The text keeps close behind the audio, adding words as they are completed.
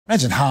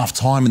Imagine half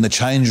time in the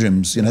change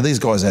rooms. You know, these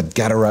guys had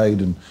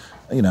Gatorade and,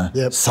 you know,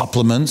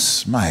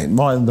 supplements. Mate,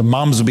 the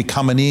mums would be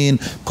coming in,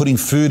 putting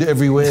food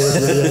everywhere.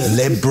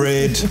 Lead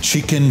bread,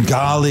 chicken,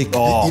 garlic.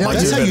 Oh, you know,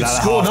 that's how you'd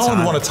score. No one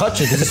would want to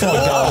touch it because it's not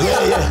garlic.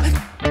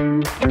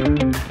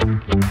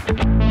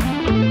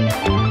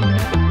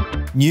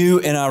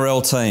 New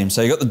NRL team.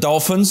 So you got the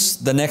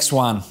Dolphins, the next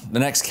one, the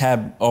next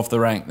cab off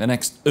the rank, the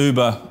next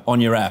Uber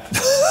on your app.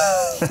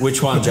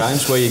 Which one,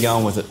 James? Where are you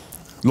going with it?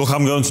 Look,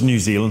 I'm going to New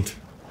Zealand.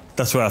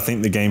 That's where I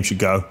think the game should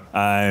go.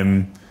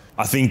 I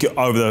think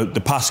over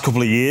the past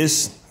couple of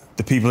years,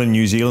 the people in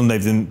New Zealand,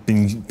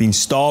 they've been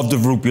starved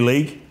of rugby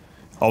league.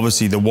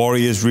 Obviously, the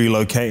Warriors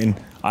relocating.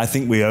 I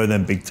think we owe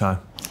them big time.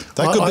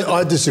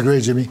 I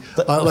disagree, Jimmy.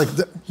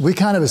 We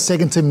can't have a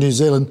second team in New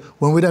Zealand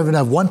when we don't even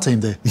have one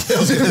team there. Yeah, I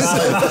was going to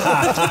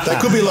say. They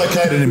could be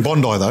located in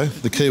Bondi, though.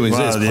 The Kiwis,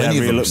 there's plenty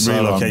of them.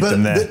 Relocate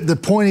them there. The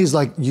point is,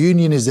 like,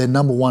 union is their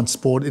number one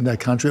sport in that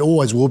country.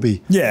 Always will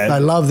be. Yeah. They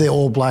love their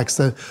All Blacks.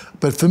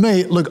 But for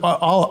me, look,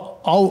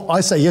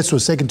 I say yes to a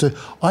second team.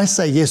 I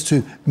say yes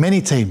to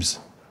many teams.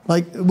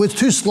 Like, we're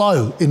too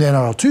slow in the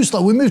NRL. Too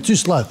slow. We move too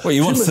slow. Well,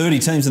 you want 30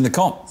 teams in the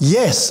comp?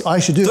 Yes, I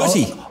should do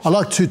 30? I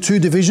like two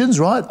divisions,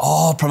 right?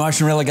 Oh,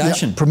 promotion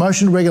relegation. Yeah,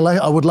 promotion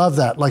relegation. I would love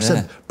that. Like I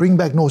said, bring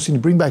back North Sydney,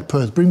 bring back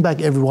Perth, bring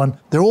back everyone.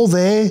 They're all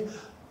there.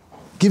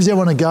 Gives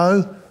everyone a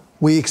go.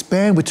 We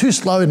expand. We're too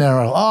slow in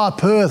NRL.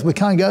 Perth, we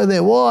can't go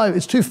there. Why?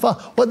 It's too far.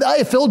 Well, the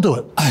AFL do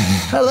it.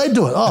 How do they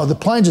do it? Oh, the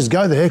planes just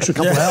go there extra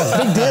couple of hours.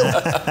 Big deal.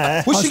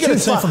 We should get a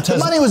team from Tasmania.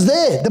 The money was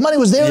there. The money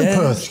was there in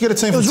Perth. We should get a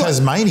team from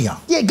Tasmania.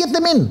 Yeah, get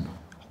them in.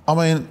 I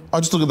mean,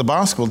 I just look at the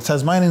basketball. The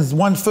Tasmanians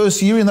won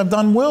first year and they've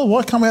done well.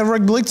 Why can't we have a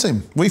rugby league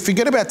team? We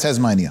forget about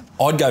Tasmania.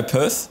 I'd go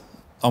Perth.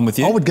 I'm with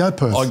you. I would go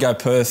Perth. I'd go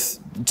Perth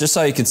just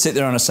so you could sit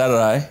there on a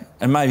Saturday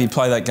and maybe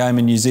play that game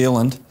in New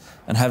Zealand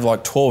and have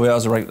like 12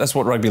 hours of rugby. That's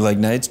what rugby league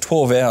needs,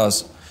 12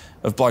 hours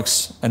of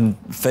blokes and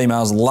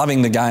females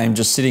loving the game,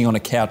 just sitting on a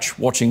couch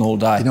watching all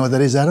day. You know what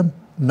that is, Adam?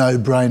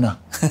 No-brainer.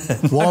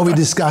 Why are we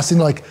discussing,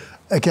 like,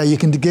 okay, you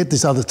can get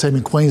this other team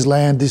in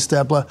Queensland, this,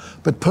 that, blah,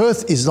 but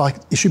Perth is like,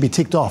 it should be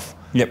ticked off.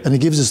 Yep. And it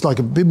gives us like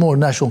a bit more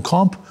national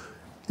comp.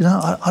 You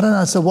know, I don't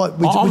know. So what?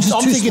 We're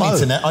just too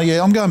slow.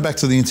 I'm going back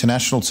to the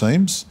international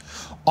teams.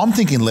 I'm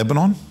thinking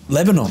Lebanon.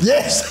 Lebanon?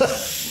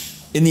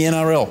 Yes. In the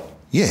NRL?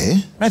 Yeah.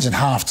 Imagine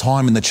half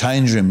time in the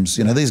change rooms.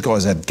 You know, these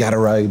guys had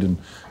Gatorade and,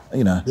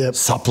 you know,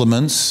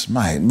 supplements.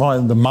 Mate,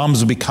 the mums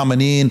would be coming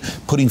in,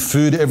 putting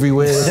food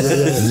everywhere.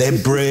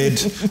 Lead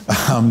bread,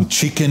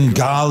 chicken,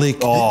 garlic.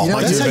 Oh, you know,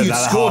 that's how you'd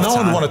score. No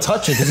one would want to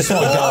touch it because it's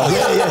not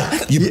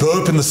garlic. You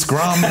burp in the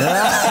scrum.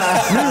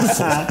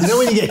 Beautiful. You know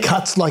when you get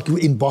cuts, like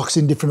in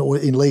boxing,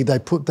 different in league, they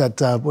put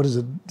that, what is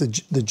it,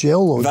 the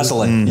gel? Or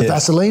Vaseline. The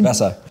Vaseline?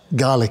 Vaso.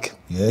 Garlic.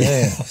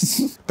 Yeah.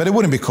 But it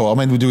wouldn't be called,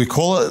 I mean, do we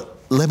call it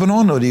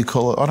Lebanon or do you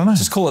call it, I don't know.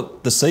 Just call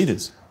it the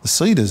Cedars. The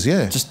Cedars,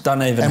 yeah. Just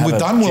don't even. And we've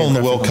done well in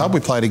the World Cup.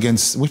 We played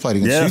against you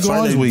guys.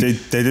 Right.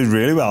 They did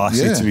really well,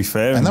 actually, to be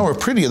fair. And they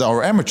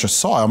were amateur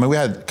side. I mean, we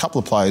had a couple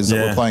of players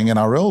that were playing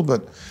NRL,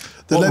 but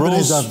the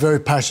Lebanese are very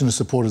passionate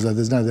supporters, though.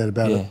 There's no doubt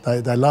about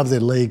it. They love their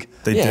league.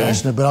 They do.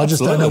 Passionate, but I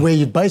just don't know where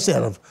you'd base it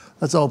out of.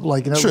 That's all,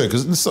 like, you know. True,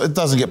 because it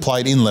doesn't get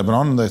played in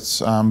Lebanon.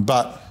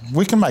 But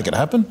we can make it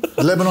happen.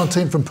 The Lebanon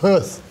team from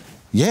Perth.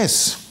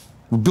 Yes.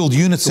 We build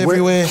units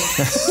everywhere.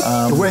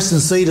 The Western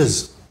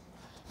Cedars.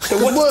 The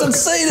Western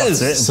Cedars.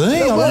 See,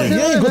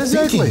 good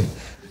thinking.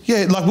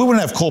 Yeah, like we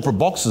wouldn't have corporate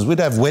boxes. We'd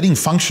have wedding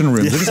function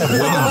rooms. We'd just have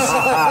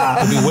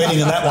weddings. There'd be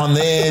wedding in that one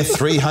there,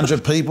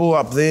 300 people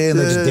up there, and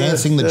they're just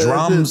dancing the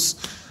drums.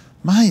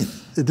 Mate.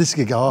 This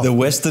could go off. The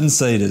Western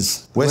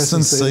Cedars.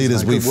 Western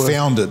Cedars, we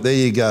found it. There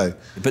you go.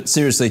 But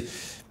seriously,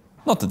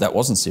 not that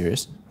wasn't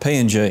serious.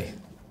 PNG,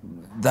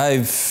 they're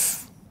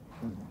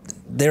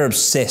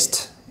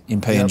obsessed in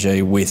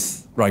PNG with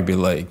rugby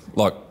league.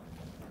 Like,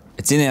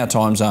 it's in our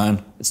time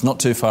zone. It's not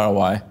too far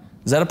away.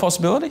 Is that a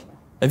possibility?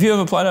 Have you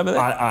ever played over there?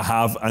 I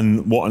have,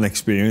 and what an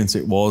experience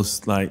it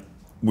was. Like,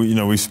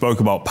 we spoke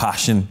about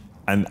passion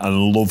and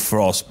love for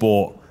our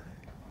sport.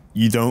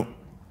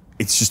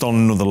 It's just on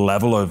another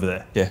level over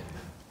there. Yeah.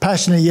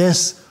 Passionate,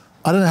 yes.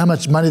 I don't know how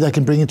much money they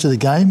can bring into the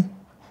game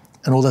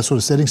and all that sort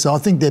of setting. So I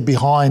think they're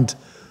behind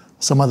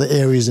some other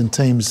areas and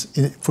teams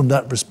from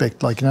that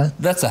respect, like, you know.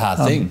 That's a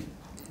hard thing.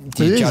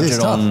 Do you judge it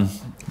on...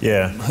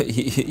 Yeah.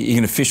 You're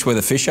going to fish where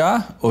the fish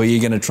are, or are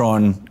you going to try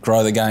and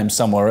grow the game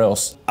somewhere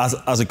else?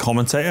 As a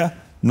commentator,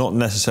 not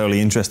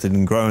necessarily interested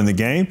in growing the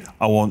game.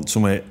 I want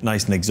somewhere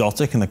nice and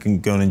exotic and I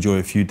can go and enjoy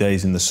a few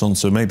days in the sun.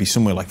 So maybe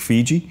somewhere like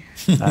Fiji,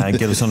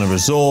 get us on a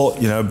resort,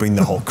 bring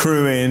the whole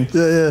crew in.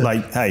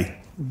 Like, hey,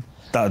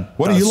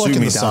 what do you like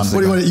in the sun?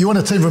 What do you want? You want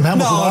a team from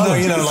Hamilton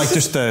Island? No, like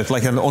just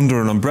like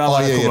under an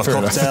umbrella, a couple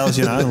of cocktails,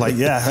 like,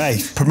 hey,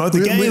 promote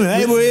the game.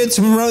 We're here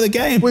to promote the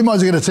game. We might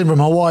as well get a team from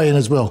Hawaii in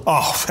as well.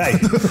 Oh, hey,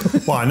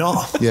 why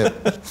not? Yeah.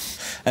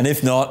 And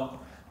if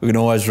not, we can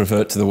always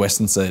revert to the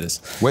Western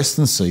Cedars.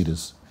 Western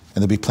Cedars.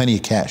 And there'll be plenty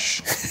of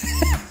cash.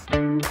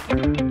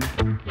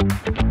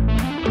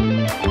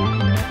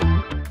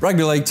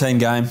 Rugby league team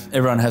game,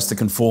 everyone has to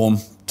conform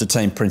to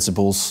team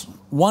principles.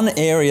 One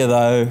area,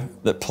 though,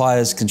 that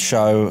players can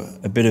show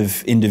a bit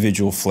of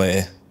individual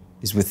flair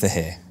is with the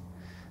hair.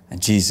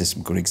 And geez, there's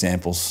some good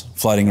examples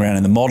floating around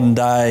in the modern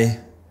day,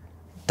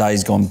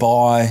 days gone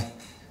by.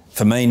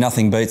 For me,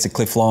 nothing beats a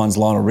Cliff Lyons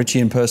Lionel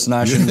Richie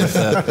impersonation with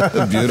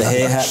the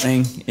hair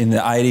happening in the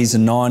 80s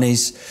and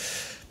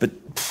 90s. But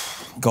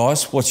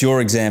guys, what's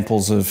your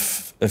examples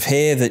of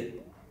hair that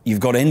you've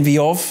got envy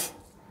of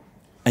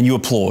and you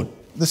applaud?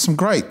 There's some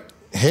great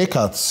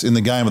haircuts in the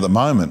game at the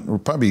moment, or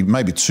probably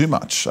maybe too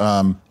much.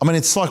 I mean,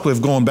 it's like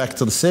we've gone back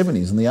to the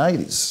 70s and the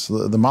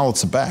 80s. The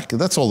mullets are back.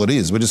 That's all it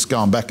is. We're just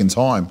going back in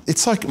time.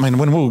 It's like, I mean,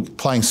 when we were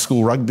playing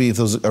school rugby, if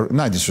there was,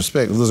 no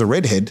disrespect, if there was a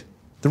redhead,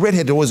 the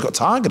redhead always got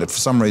targeted for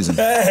some reason.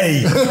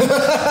 Hey!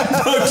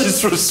 No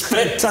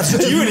disrespect. That's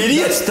you an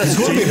idiot. There's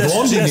got to be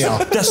blonde in now.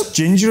 That's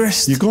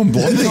gingerist. You've gone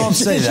blonde. You can't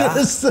say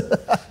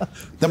that.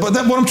 No, but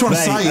what I'm trying to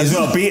say as is...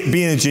 well,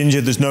 being a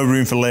ginger, there's no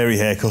room for Larry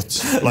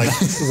haircuts. Like,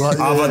 Right,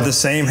 yeah. I've had the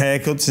same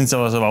haircut since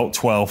I was about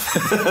 12.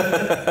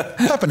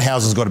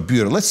 Pappenhausen's got a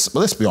beautiful...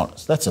 Let's be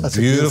honest. That's a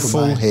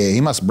beautiful man. hair.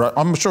 He must...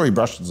 I'm sure he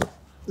brushes it.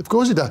 Of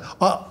course he does.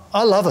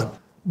 I love it.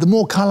 The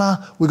more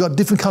colour, we've got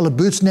different coloured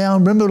boots now.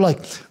 Remember,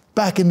 like,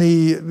 back in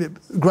the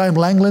Graham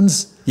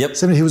Langlands? Yep.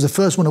 70, he was the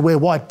first one to wear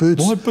white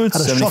boots. White boots.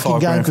 Had a 75 shocking game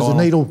grand because the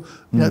final. needle...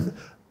 You know,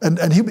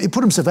 and he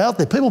put himself out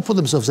there. People put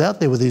themselves out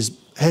there with his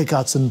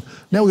haircuts, and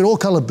now we've got all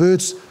coloured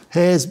boots,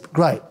 hairs.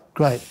 Great.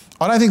 I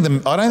don't think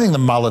the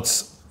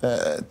mullet's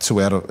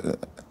too out of...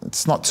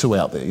 It's not too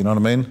out there, you know what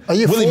I mean? Are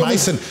you Willie for me?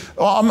 Mason.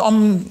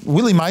 I'm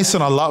Willie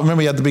Mason. I love.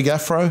 Remember he had the big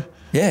afro.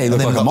 Yeah, he and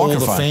looked then like a all the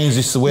microphone. fans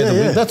used to wear the Yeah,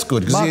 wig. yeah. That's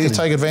good because you Marketing.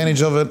 take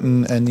advantage of it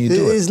and you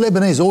do it. He's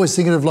Lebanese, always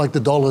thinking of like the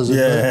dollars and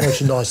the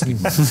merchandise.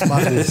 And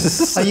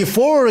marketing. Are you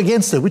for or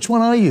against it? Which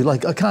one are you?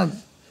 Like, I can't...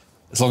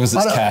 As long as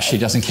it's cash, he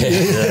doesn't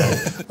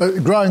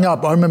care. Growing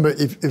up, I remember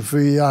if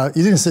we... you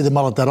didn't see the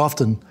mullet that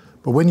often,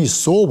 but when you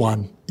saw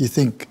one, you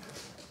think,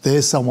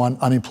 there's someone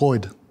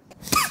unemployed.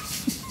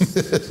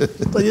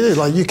 But you do,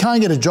 like, you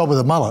can't get a job with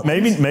a mullet.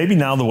 Maybe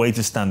now the way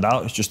to stand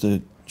out is just a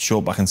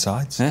short back and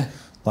sides. Yeah.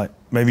 Like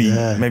maybe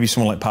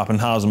someone like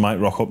Pappenhausen might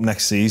rock up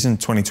next season,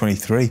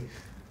 2023.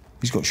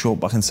 He's got short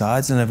back and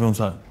sides, and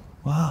everyone's like,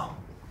 wow,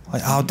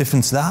 like how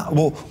different's that?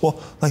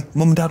 What? Like,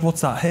 mum and dad,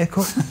 what's that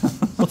haircut?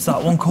 What's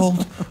that one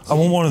called? I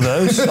want one of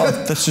those.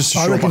 That's just a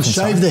I short reckon back and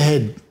shave sides. the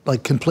head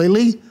like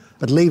completely,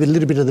 but leave a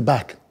little bit at the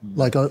back,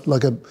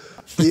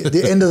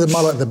 the end of the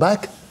mullet at the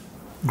back,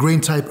 green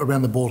tape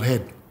around the bald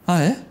head. Oh,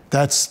 yeah?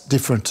 That's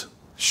different.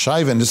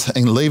 Shave and just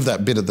and leave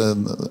that bit at the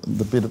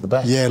bit at the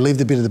back. Yeah, leave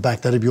the bit at the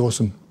back. That'd be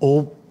awesome.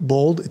 All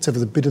bald, except for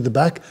the bit at the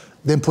back.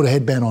 Then put a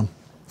headband on.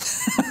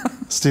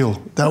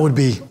 Still,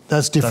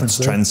 that's different. That's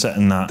sir.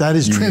 trend-setting. That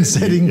is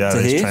trend-setting. Yeah, To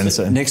it's hear,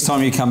 trend-setting. next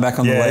time you come back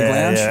on the Yeah, League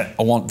Lounge, yeah.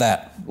 I want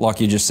that,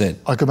 like you just said.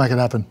 I could make it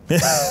happen.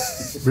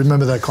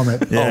 Remember that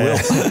comment. Yeah.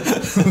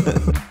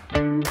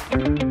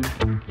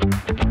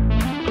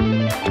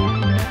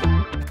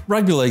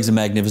 Rugby league's a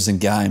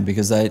magnificent game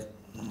because they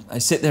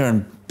sit there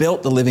and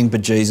belt the living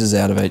bejesus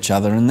out of each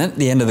other, and then at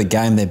the end of the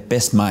game, they're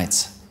best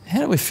mates.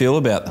 How do we feel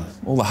about them?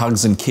 All the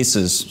hugs and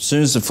kisses. As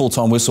soon as the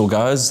full-time whistle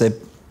goes, they're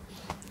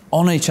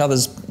on each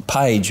other's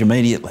page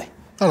immediately.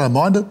 I don't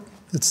mind it.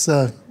 It's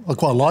I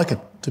quite like it,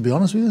 to be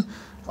honest with you.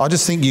 I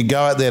just think you go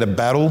out there to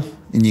battle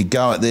and you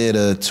go out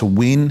there to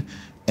win,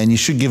 and you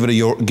should give it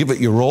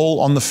your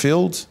all on the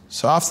field.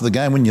 So after the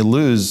game, when you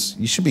lose,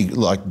 you should be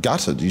like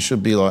gutted. You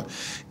should be like,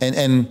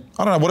 and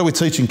I don't know, what are we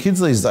teaching kids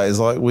these days?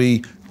 Like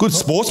good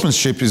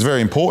sportsmanship is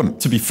very important.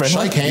 To be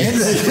friendly. Shake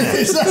hands.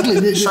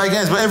 Exactly. Shake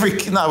hands.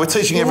 But we're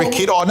teaching every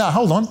kid. Oh no,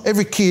 hold on.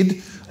 Every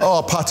kid.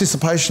 Oh,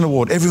 participation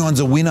award. Everyone's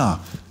a winner.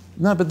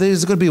 No, but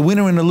there's got to be a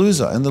winner and a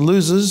loser, and the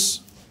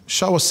losers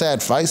show a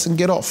sad face and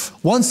get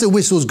off. Once the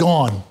whistle's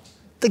gone,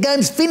 the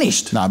game's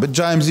finished. No, but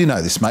James, you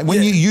know this, mate.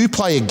 When you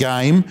play a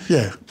game,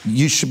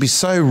 you should be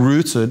so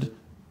rooted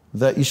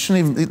that you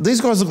shouldn't even... These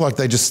guys look like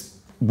they just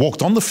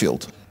walked on the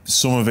field.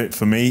 Some of it,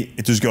 for me,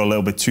 it does go a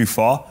little bit too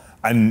far.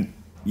 And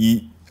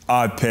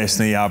I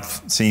personally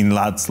have seen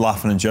lads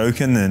laughing and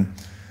joking, and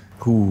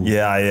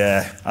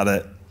I had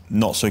a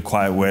not so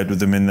quiet word with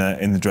them in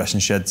the dressing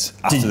sheds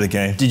after the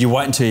game. Did you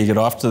wait until you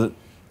got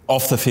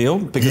off the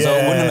field? Because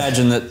I wouldn't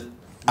imagine that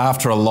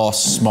after a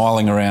loss,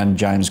 smiling around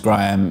James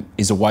Graham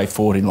is a way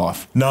forward in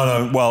life.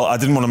 No. Well, I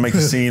didn't want to make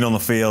a scene on the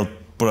field,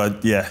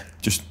 but I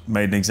just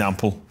made an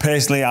example.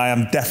 Personally, I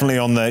am definitely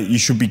on you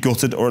should be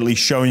gutted, or at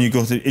least showing you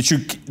gutted.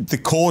 The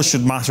cause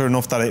should matter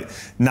enough that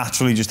it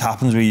naturally just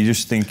happens where you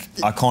just think,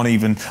 I can't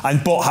even...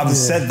 But having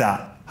said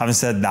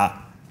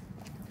that,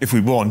 if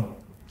we won,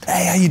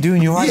 hey, how you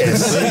doing? You all right?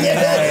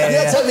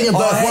 That's happening in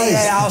both ways.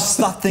 Yeah, how's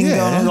that thing going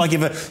on? Like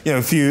if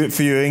a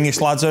few English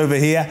lads over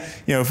here,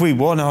 if we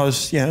won,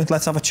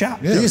 let's have a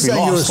chat. Are you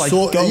saying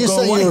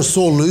you're a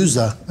sore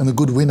loser and a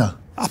good winner?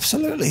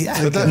 Absolutely.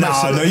 Yeah. But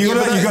that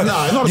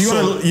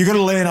You got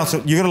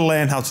to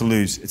learn how to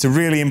lose. It's a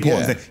really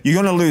important thing. You're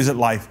going to lose at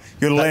life.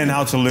 You got to learn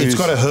how to lose. It's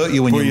got to hurt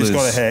you when you lose. It's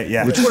got to hurt.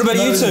 Yeah. What about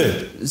you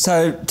two?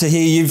 So to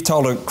hear you've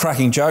told a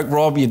cracking joke,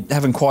 Rob, you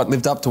haven't quite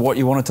lived up to what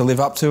you wanted to live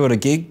up to at a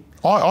gig.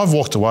 I've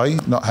walked away,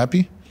 not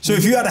happy. So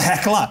if you had a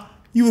heckler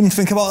You wouldn't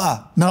think about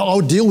that. No,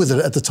 I'll deal with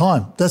it at the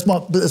time. That's my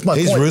He's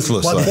point.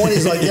 ruthless. My point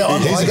is like, yeah,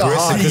 He's I go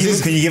hard.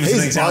 aggressive. Can you give us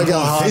an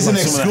example? He's an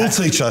ex-school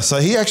teacher, so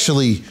he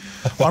actually...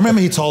 I remember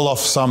he told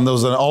off there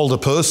was an older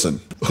person,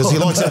 because he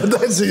likes...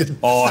 That's it.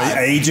 Oh,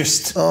 he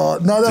just... Oh,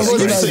 no, that You've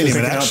wasn't seen him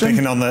in it. action.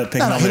 Picking on the He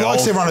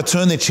likes everyone to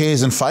turn their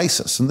chairs and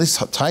face us. And this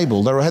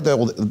table, they had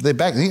their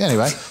back.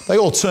 Anyway, they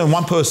all turned.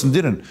 One person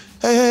didn't.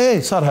 Hey,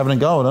 started having a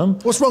go at him.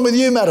 What's wrong with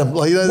you, madam?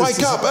 Like,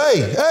 Wake up,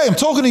 hey, I'm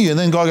talking to you. And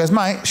then the guy goes,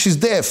 mate, she's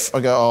deaf. I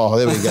go, oh,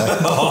 there we go.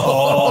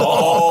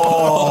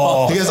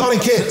 He goes, I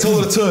don't care,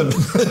 tell her to turn.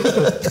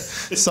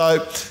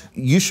 So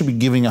you should be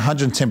giving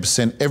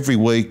 110% every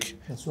week.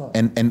 That's right.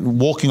 And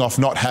walking off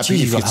not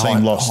happy if your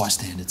team lost. High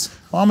standards.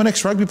 I'm an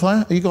ex-rugby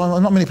player.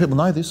 Not many people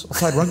know this. I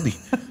played rugby.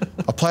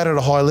 I played at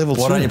a high level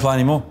too. Why don't you play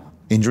anymore?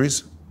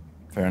 Injuries.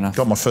 Fair enough.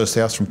 Got my first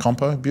house from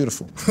Compo.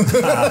 Beautiful.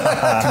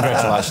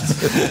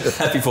 Congratulations.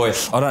 Happy for you.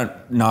 I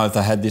don't know if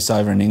they had this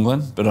over in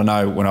England, but I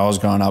know when I was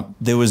growing up,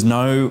 there was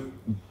no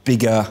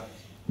bigger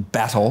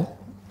battle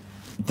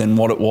than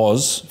what it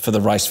was for the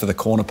race for the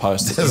corner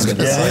post.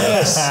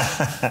 Yes.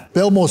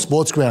 Belmore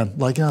Sports Ground,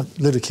 like,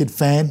 little kid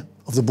fan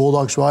of the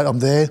Bulldogs, right? I'm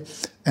there,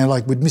 and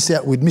like we'd missed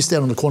out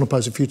on the corner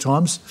post a few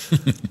times.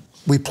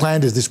 We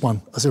planned as this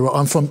one. I said, right,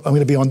 I'm going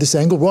to be on this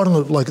angle, right on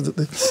a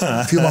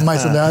few of my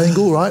mates on that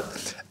angle, right?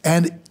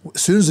 And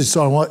as soon as the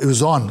siren went, it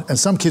was on, and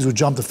some kids would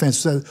jump the fence.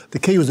 So the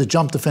key was to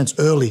jump the fence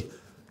early,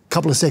 a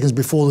couple of seconds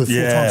before the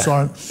full-time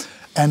siren.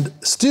 And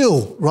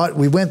still, right,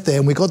 we went there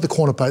and we got the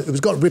corner post.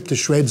 It got ripped to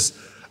shreds,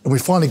 and we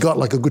finally got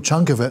like a good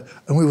chunk of it,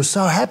 and we were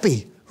so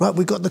happy, right?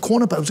 We got the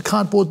corner post. It was a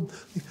cardboard.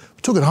 We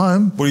took it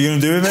home. What are you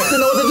going to do with it? I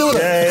didn't know what to do with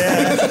it.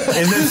 Yeah.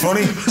 Isn't it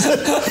funny?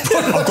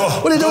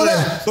 What are you doing with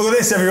that? Look at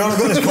this, everyone. I've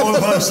got this corner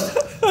post.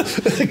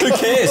 Who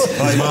cares?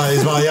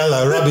 He's my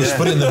yellow rubbish.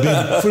 Put it in the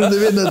bin. Put it in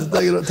the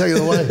bin and take it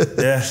away.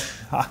 Yeah.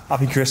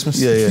 Happy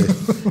Christmas. Yeah.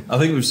 I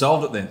think we've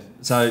solved it then.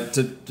 So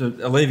to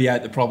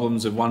alleviate the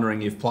problems of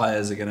wondering if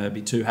players are going to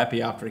be too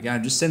happy after a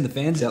game, just send the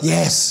fans out there.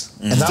 Yes.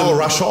 And they'll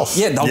rush off.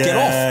 Yeah, they'll get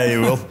off. Yeah,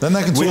 you will. Then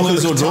they can Win, talk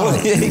lose or draw.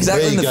 Yeah,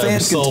 exactly. And the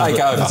fans can take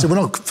over.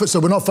 So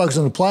we're not focused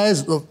on the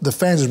players. The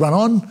fans just run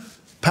on.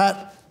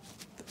 Pat,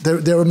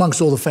 they're amongst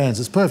all the fans.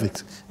 It's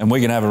perfect. And we're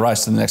going to have a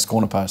race to the next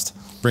corner post.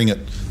 Bring it.